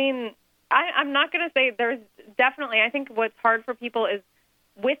 I mean, I'm not going to say there's definitely, I think what's hard for people is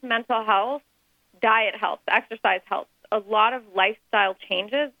with mental health, diet helps, exercise helps. A lot of lifestyle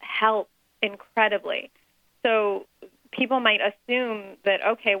changes help incredibly. So people might assume that,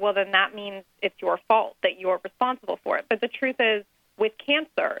 okay, well, then that means it's your fault, that you're responsible for it. But the truth is, with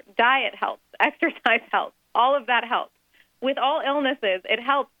cancer, diet helps, exercise helps, all of that helps. With all illnesses, it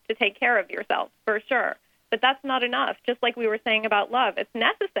helps to take care of yourself, for sure. But that's not enough. Just like we were saying about love, it's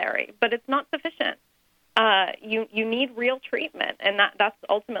necessary, but it's not sufficient. You need real treatment, and that's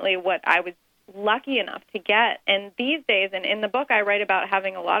ultimately what I was lucky enough to get. And these days, and in the book, I write about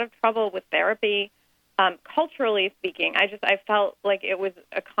having a lot of trouble with therapy. Culturally speaking, I felt like it was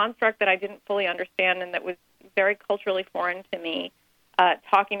a construct that I didn't fully understand and that was very culturally foreign to me.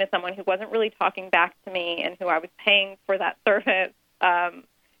 talking to someone who wasn't really talking back to me and who I was paying for that service,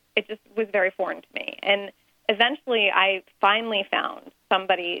 it just was very foreign to me. And eventually I finally found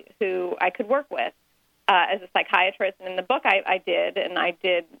somebody who I could work with as a psychiatrist. And in the book I did, and I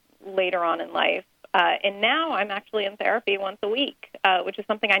did later on in life. And now I'm actually in therapy once a week, which is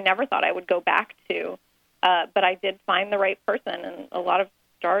something I never thought I would go back to. But I did find the right person, and a lot of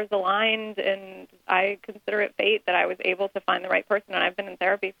stars aligned, and I consider it fate that I was able to find the right person. And I've been in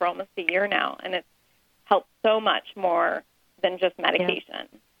therapy for almost a year now, and it's helped so much more than just medication.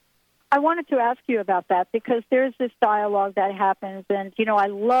 Yeah. I wanted to ask you about that because there's this dialogue that happens, and, I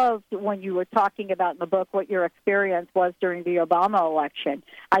loved when you were talking about in the book what your experience was during the Obama election.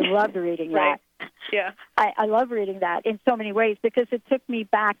 I loved reading right. that. Yeah. I love reading that in so many ways because it took me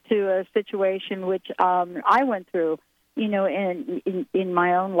back to a situation which I went through, in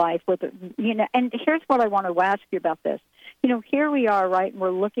my own life with, and here's what I want to ask you about this. Here we are, right, and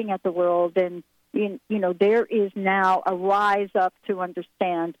we're looking at the world, and there is now a rise up to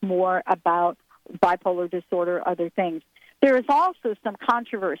understand more about bipolar disorder, other things. There is also some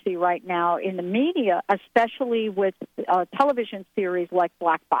controversy right now in the media, especially with television series like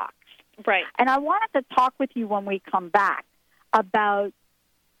Black Box. Right. And I wanted to talk with you when we come back about,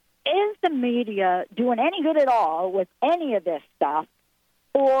 is the media doing any good at all with any of this stuff?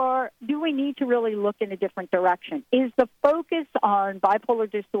 Or do we need to really look in a different direction? Is the focus on bipolar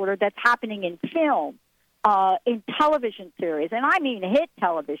disorder that's happening in film, in television series, and I mean hit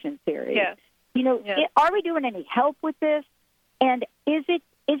television series, are we doing any help with this? And is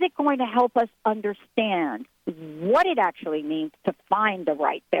it going to help us understand what it actually means to find the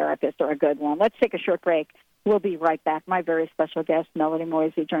right therapist or a good one? Let's take a short break. We'll be right back. My very special guest, Melody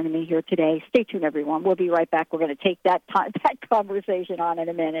Moezzi, joining me here today. Stay tuned, everyone. We'll be right back. We're going to take that conversation on in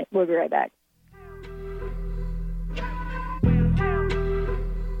a minute. We'll be right back.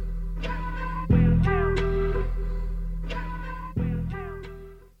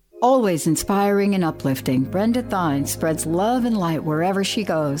 Always inspiring and uplifting, Brenda Thine spreads love and light wherever she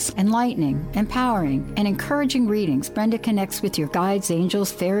goes. Enlightening, empowering, and encouraging readings, Brenda connects with your guides,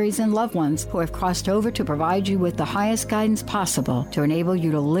 angels, fairies, and loved ones who have crossed over to provide you with the highest guidance possible to enable you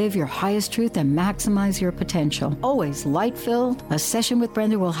to live your highest truth and maximize your potential. Always light-filled, a session with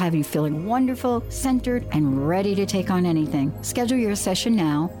Brenda will have you feeling wonderful, centered, and ready to take on anything. Schedule your session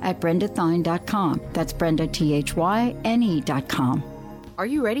now at BrendaThine.com. That's BrendaThyne.com. Are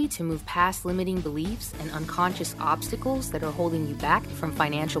you ready to move past limiting beliefs and unconscious obstacles that are holding you back from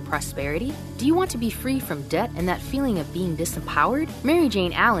financial prosperity? Do you want to be free from debt and that feeling of being disempowered? Mary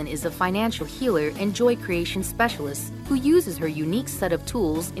Jane Allen is a financial healer and joy creation specialist who uses her unique set of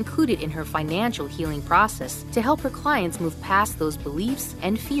tools included in her financial healing process to help her clients move past those beliefs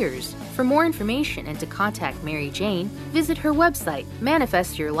and fears. For more information and to contact Mary Jane, visit her website,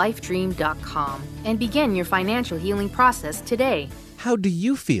 manifestyourlifedream.com, and begin your financial healing process today. How do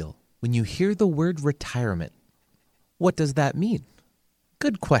you feel when you hear the word retirement? What does that mean?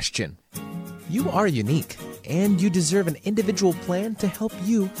 Good question. You are unique, and you deserve an individual plan to help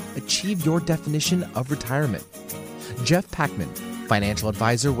you achieve your definition of retirement. Jeff Packman, financial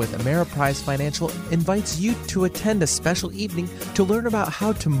advisor with Ameriprise Financial, invites you to attend a special evening to learn about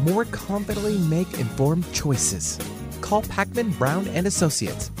how to more confidently make informed choices. Call Packman, Brown &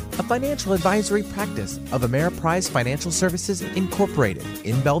 Associates, a financial advisory practice of Ameriprise Financial Services Incorporated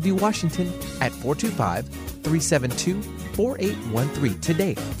in Bellevue, Washington at 425-372-4813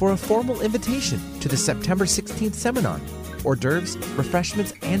 today for a formal invitation to the September 16th seminar. Hors d'oeuvres,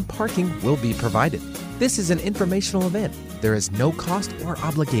 refreshments, and parking will be provided. This is an informational event. There is no cost or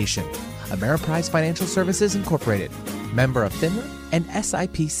obligation. Ameriprise Financial Services Incorporated, member of FINRA and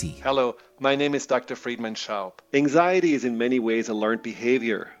SIPC. Hello, my name is Dr. Friedman Schaub. Anxiety is in many ways a learned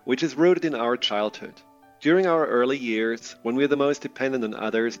behavior, which is rooted in our childhood. During our early years, when we are the most dependent on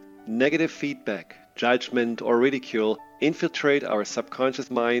others, negative feedback, judgment, or ridicule infiltrate our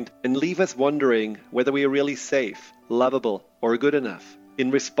subconscious mind and leave us wondering whether we are really safe, lovable, or good enough.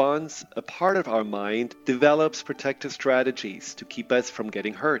 In response, a part of our mind develops protective strategies to keep us from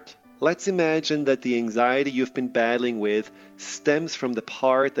getting hurt. Let's imagine that the anxiety you've been battling with stems from the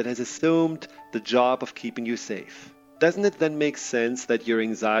part that has assumed the job of keeping you safe. Doesn't it then make sense that your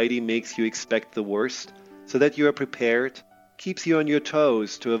anxiety makes you expect the worst, so that you are prepared, keeps you on your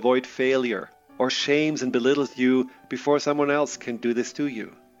toes to avoid failure, or shames and belittles you before someone else can do this to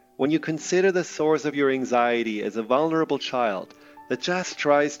you? When you consider the source of your anxiety as a vulnerable child that just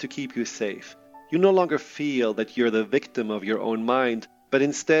tries to keep you safe, you no longer feel that you're the victim of your own mind, but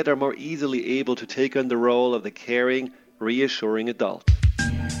instead are more easily able to take on the role of the caring, reassuring adult.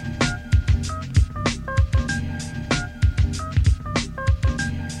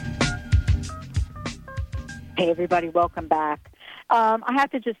 Hey, everybody, welcome back. I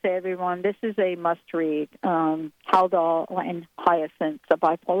have to just say, everyone, this is a must-read. Haldol and Hyacinths, A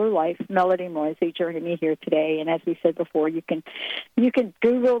Bipolar Life, Melody Moezzi joining me here today. And as we said before, you can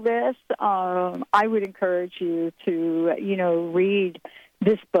Google this. I would encourage you to, read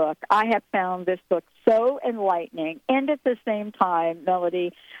this book. I have found this book so enlightening. And at the same time,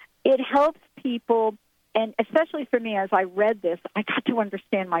 Melody, it helps people, and especially for me, as I read this, I got to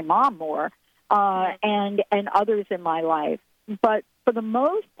understand my mom more. And others in my life. But for the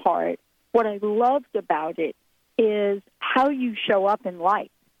most part, what I loved about it is how you show up in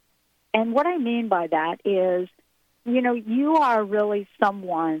life. And what I mean by that is, you are really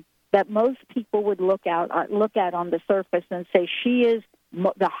someone that most people would look at on the surface and say she is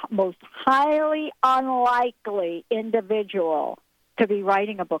the most highly unlikely individual to be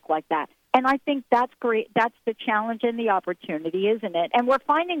writing a book like that. And I think that's great. That's the challenge and the opportunity, isn't it? And we're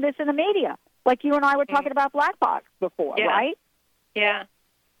finding this in the media. Like you and I were talking about Black Box before, right? Yeah.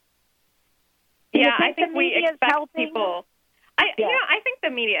 Yeah, I think we expect people. I think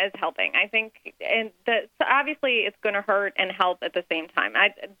the media is helping. I think, so obviously it's going to hurt and help at the same time.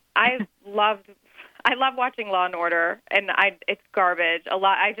 I love watching Law and Order, and it's garbage.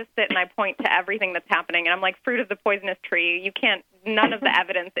 I just sit and I point to everything that's happening, and I'm like, fruit of the poisonous tree. None of the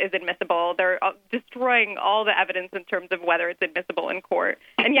evidence is admissible. They're destroying all the evidence in terms of whether it's admissible in court,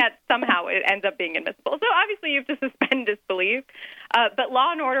 and yet somehow it ends up being admissible. So obviously you have to suspend disbelief. But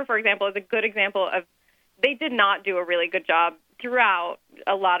Law and Order, for example, is a good example of they did not do a really good job throughout.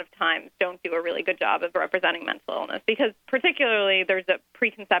 A lot of times don't do a really good job of representing mental illness because particularly there's a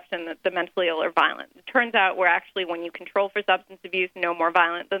preconception that the mentally ill are violent. It turns out we're actually, when you control for substance abuse, no more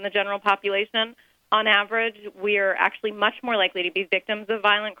violent than the general population. On average, we're actually much more likely to be victims of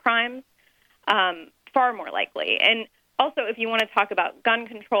violent crimes, far more likely. And also, if you want to talk about gun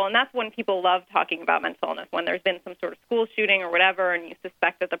control, and that's when people love talking about mental illness, when there's been some sort of school shooting or whatever, and you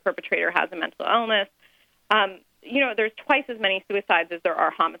suspect that the perpetrator has a mental illness, there's twice as many suicides as there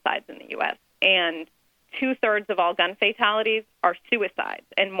are homicides in the U.S., and 2/3 of all gun fatalities are suicides,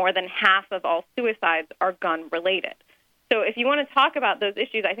 and more than half of all suicides are gun-related. So if you want to talk about those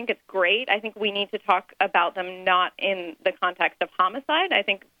issues, I think it's great. I think we need to talk about them not in the context of homicide. I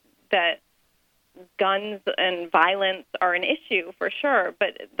think that guns and violence are an issue for sure,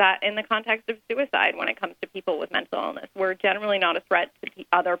 but that in the context of suicide when it comes to people with mental illness, we're generally not a threat to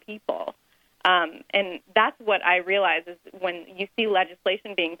other people. And that's what I realize is when you see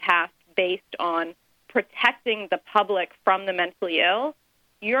legislation being passed based on protecting the public from the mentally ill,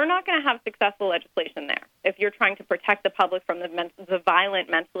 you're not going to have successful legislation there if you're trying to protect the public from the violent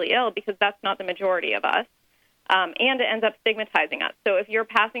mentally ill, because that's not the majority of us, and it ends up stigmatizing us. So if you're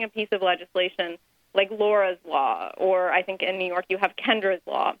passing a piece of legislation like Laura's Law, or I think in New York you have Kendra's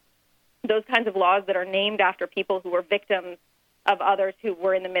Law, those kinds of laws that are named after people who were victims of others who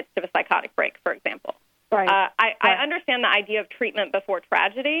were in the midst of a psychotic break, for example. Right. I understand the idea of treatment before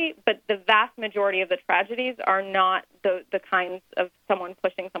tragedy, but the vast majority of the tragedies are not the kinds of someone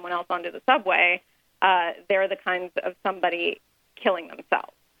pushing someone else onto the subway. They're the kinds of somebody killing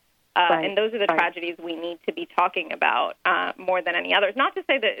themselves. And those are the tragedies we need to be talking about more than any others. Not to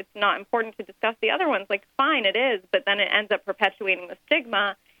say that it's not important to discuss the other ones. Like, fine, it is, but then it ends up perpetuating the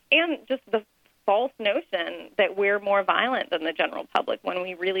stigma and just the false notion that we're more violent than the general public when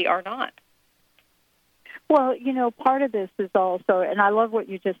we really are not. Well, part of this is also, and I love what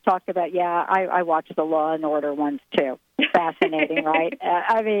you just talked about. Yeah, I watched the Law and Order ones too. Fascinating, right?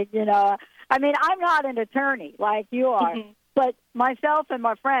 I'm not an attorney like you are, but myself and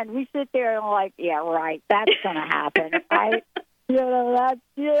my friend, we sit there and we're like, yeah, right, that's going to happen, right?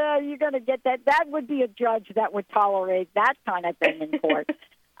 You're going to get that. That would be a judge that would tolerate that kind of thing in court.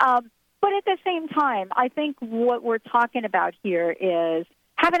 But at the same time, I think what we're talking about here is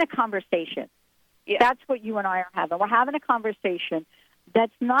having a conversation. Yeah. That's what you and I are having. We're having a conversation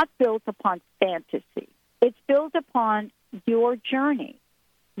that's not built upon fantasy. It's built upon your journey,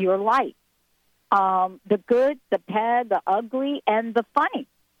 your life, the good, the bad, the ugly, and the funny.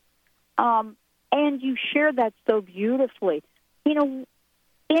 And you share that so beautifully.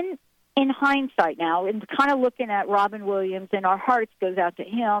 In hindsight now, and kind of looking at Robin Williams, and our hearts goes out to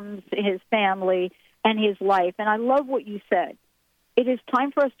him, his family, and his life. And I love what you said. It is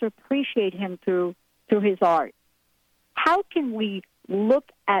time for us to appreciate him through his art. How can we look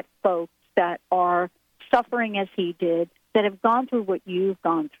at folks that are suffering as he did, that have gone through what you've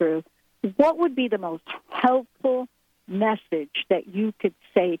gone through? What would be the most helpful message that you could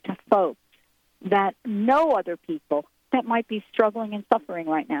say to folks that know other people that might be struggling and suffering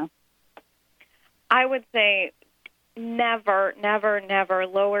right now? I would say never, never, never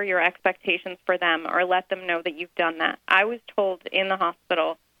lower your expectations for them or let them know that you've done that. I was told in the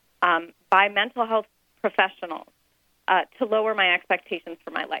hospital by mental health professionals to lower my expectations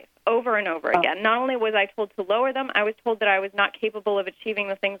for my life over and over again. Not only was I told to lower them, I was told that I was not capable of achieving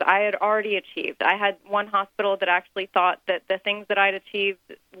the things I had already achieved. I had one hospital that actually thought that the things that I'd achieved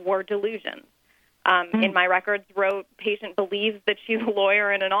were delusions. In my records wrote, patient believes that she's a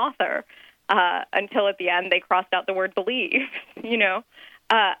lawyer and an author, until at the end they crossed out the word believe,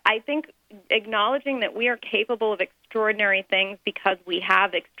 I think acknowledging that we are capable of extraordinary things because we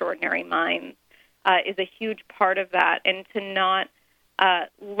have extraordinary minds is a huge part of that, and to not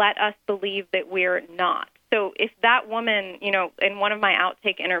let us believe that we're not. So if that woman, in one of my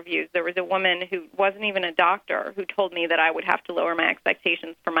outtake interviews, there was a woman who wasn't even a doctor who told me that I would have to lower my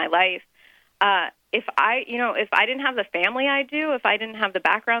expectations for my life. If I didn't have the family I do, if I didn't have the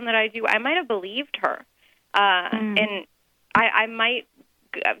background that I do, I might have believed her. And I might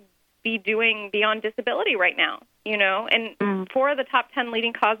be on disability right now, and 4 of the top 10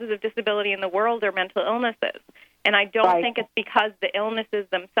 leading causes of disability in the world are mental illnesses. And I don't think it's because the illnesses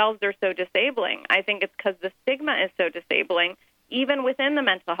themselves are so disabling. I think it's because the stigma is so disabling, even within the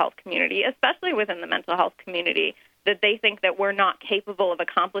mental health community, especially within the mental health community, that they think that we're not capable of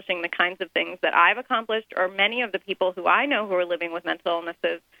accomplishing the kinds of things that I've accomplished or many of the people who I know who are living with mental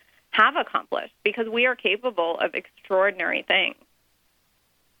illnesses have accomplished, because we are capable of extraordinary things.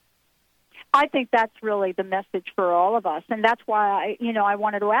 I think that's really the message for all of us, and that's why I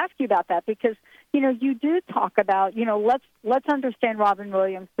wanted to ask you about that, because you do talk about let's understand Robin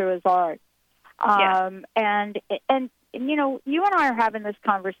Williams through his art, and you and I are having this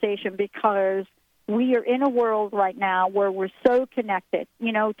conversation because we are in a world right now where we're so connected.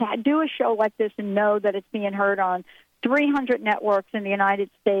 To do a show like this and know that it's being heard on 300 networks in the United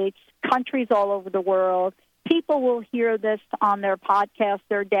States, countries all over the world. People will hear this on their podcast,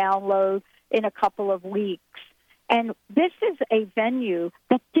 their download in a couple of weeks. And this is a venue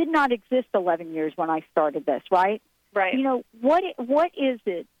that did not exist 11 years when I started this, right? Right. What is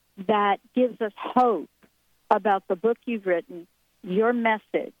it that gives us hope about the book you've written, your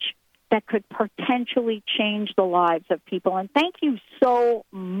message, that could potentially change the lives of people? And thank you so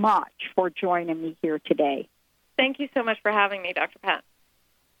much for joining me here today. Thank you so much for having me, Dr. Pat.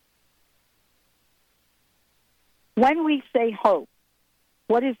 When we say hope,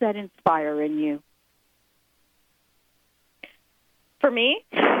 what does that inspire in you? For me?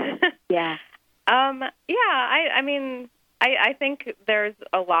 Yeah. I think there's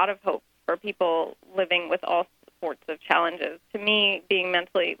a lot of hope for people living with all sorts of challenges. To me, being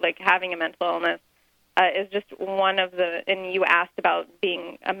having a mental illness is just one of the, and you asked about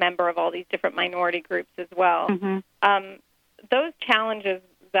being a member of all these different minority groups as well. Mm-hmm. Those challenges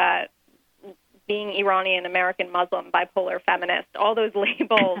that being Iranian-American Muslim, bipolar, feminist, all those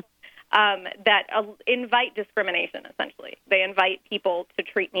labels that invite discrimination, essentially. They invite people to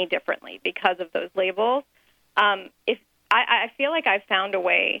treat me differently because of those labels. I feel like I've found a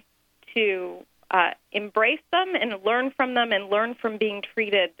way to embrace them and learn from them and learn from being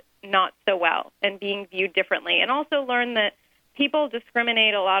treated not so well and being viewed differently, and also learn that people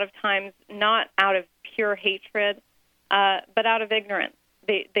discriminate a lot of times not out of pure hatred, but out of ignorance.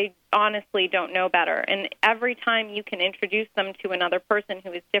 They honestly don't know better. And every time you can introduce them to another person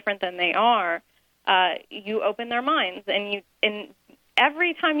who is different than they are, you open their minds. And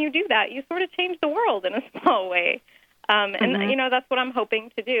every time you do that, you sort of change the world in a small way. And, that's what I'm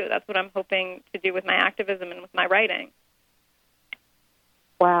hoping to do. That's what I'm hoping to do with my activism and with my writing.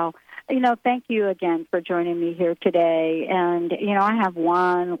 Wow. Thank you again for joining me here today. And, I have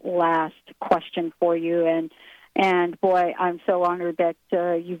one last question for you. And boy, I'm so honored that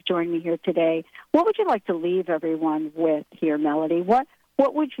you've joined me here today. What would you like to leave everyone with here, Melody? What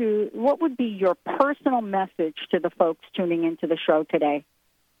would be your personal message to the folks tuning into the show today?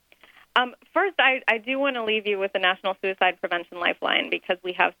 First, I do want to leave you with the National Suicide Prevention Lifeline, because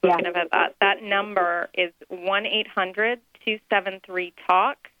we have spoken about that. That number is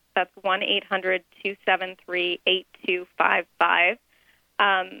 1-800-273-TALK. That's 1-800-273-8255.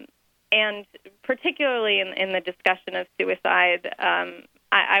 And particularly in the discussion of suicide,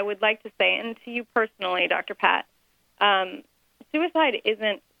 I would like to say, and to you personally, Dr. Pat, suicide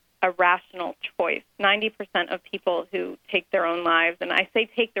isn't a rational choice. 90% of people who take their own lives, and I say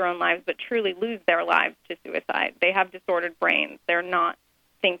take their own lives, but truly lose their lives to suicide, they have disordered brains. They're not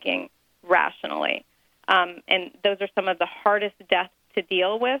thinking rationally. And those are some of the hardest deaths to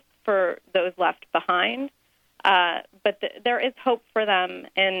deal with for those left behind. But there is hope for them,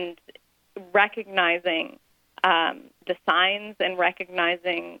 and recognizing the signs and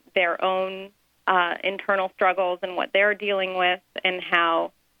recognizing their own internal struggles and what they're dealing with, and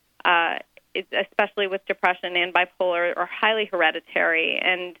how, especially with depression and bipolar, are highly hereditary.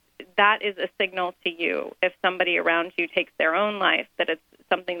 And that is a signal to you, if somebody around you takes their own life, that it's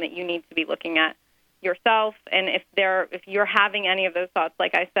something that you need to be looking at yourself. And if you're having any of those thoughts,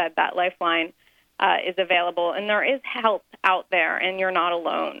 like I said, that lifeline is available, and there is help out there, and you're not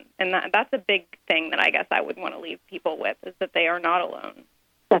alone. And that's a big thing that I guess I would want to leave people with, is that they are not alone.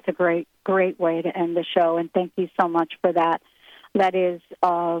 That's a great way to end the show, and thank you so much for that. That is,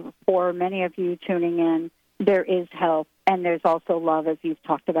 for many of you tuning in, there is help, and there's also love, as you've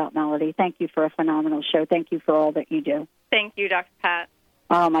talked about, Melody. Thank you for a phenomenal show. Thank you for all that you do. Thank you, Dr. Pat.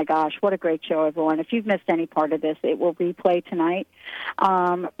 Oh, my gosh, what a great show, everyone. If you've missed any part of this, it will replay tonight.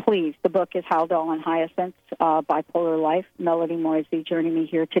 Please, the book is Haldol and Hyacinths, Bipolar Life. Melody Moezzi joining me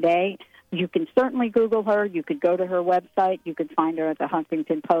here today. You can certainly Google her. You could go to her website. You could find her at the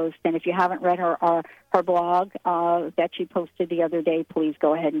Huffington Post. And if you haven't read her blog that she posted the other day, please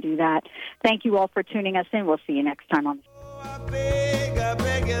go ahead and do that. Thank you all for tuning us in. We'll see you next time on the show. I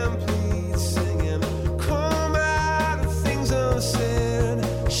beg him, please sing him. Come out of things unsaid.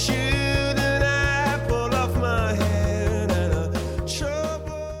 Shoot an apple off my head and a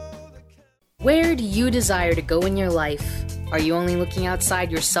trouble. Where do you desire to go in your life? Are you only looking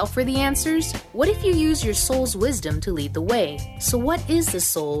outside yourself for the answers? What if you use your soul's wisdom to lead the way? So what is the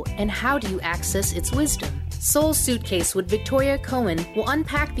soul, and how do you access its wisdom? Soul Suitcase with Victoria Cohen will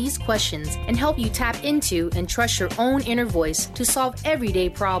unpack these questions and help you tap into and trust your own inner voice to solve everyday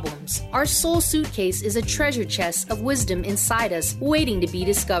problems. Our Soul Suitcase is a treasure chest of wisdom inside us waiting to be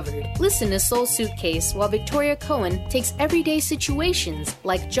discovered. Listen to Soul Suitcase while Victoria Cohen takes everyday situations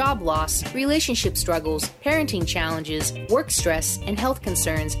like job loss, relationship struggles, parenting challenges, work stress, and health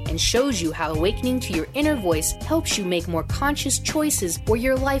concerns, and shows you how awakening to your inner voice helps you make more conscious choices where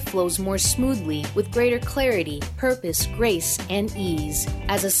your life flows more smoothly with greater clarity, purpose, grace, and ease.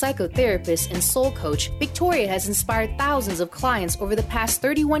 As a psychotherapist and soul coach, Victoria has inspired thousands of clients over the past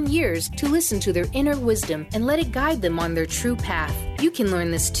 31 years to listen to their inner wisdom and let it guide them on their true path. You can learn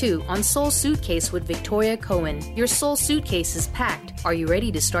this too on Soul Suitcase with Victoria Cohen. Your soul suitcase is packed. Are you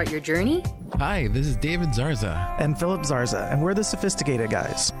ready to start your journey? Hi, this is David Zarza. And Philip Zarza, and we're the Sophisticated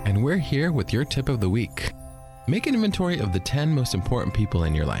Guys. And we're here with your tip of the week. Make an inventory of the 10 most important people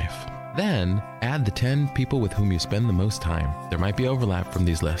in your life. Then, add the 10 people with whom you spend the most time. There might be overlap from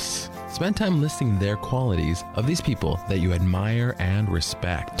these lists. Spend time listing their qualities of these people that you admire and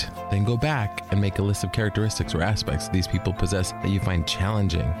respect. Then go back and make a list of characteristics or aspects these people possess that you find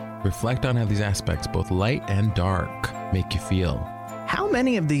challenging. Reflect on how these aspects, both light and dark, make you feel. How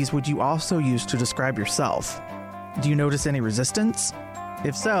many of these would you also use to describe yourself? Do you notice any resistance?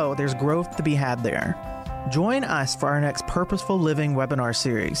 If so, there's growth to be had there. Join us for our next Purposeful Living webinar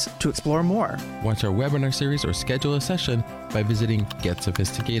series to explore more. Watch our webinar series or schedule a session by visiting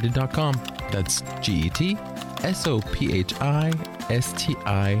GetSophisticated.com. That's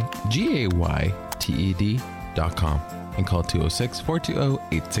GetSophisticated.com and call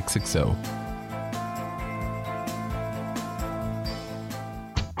 206-420-8660.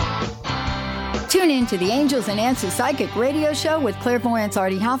 Tune in to the Angels and Answers Psychic Radio Show with clairvoyants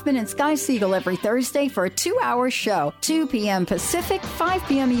Artie Hoffman and Sky Siegel every Thursday for a 2-hour show, 2 p.m. Pacific, 5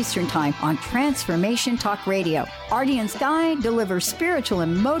 p.m. Eastern Time on Transformation Talk Radio. Artie and Sky deliver spiritual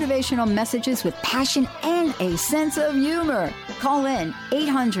and motivational messages with passion and a sense of humor. Call in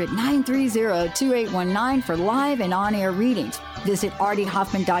 800-930-2819 for live and on-air readings. Visit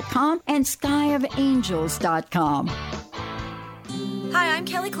artiehoffman.com and skyofangels.com. Hi, I'm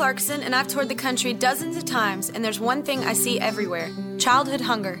Kelly Clarkson, and I've toured the country dozens of times, and there's one thing I see everywhere: childhood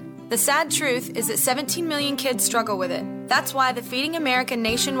hunger. The sad truth is that 17 million kids struggle with it. That's why the Feeding America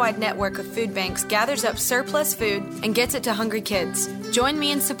nationwide network of food banks gathers up surplus food and gets it to hungry kids. Join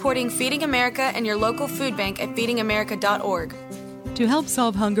me in supporting Feeding America and your local food bank at feedingamerica.org. To help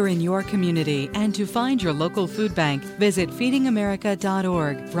solve hunger in your community and to find your local food bank, visit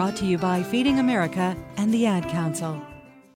feedingamerica.org. Brought to you by Feeding America and the Ad Council.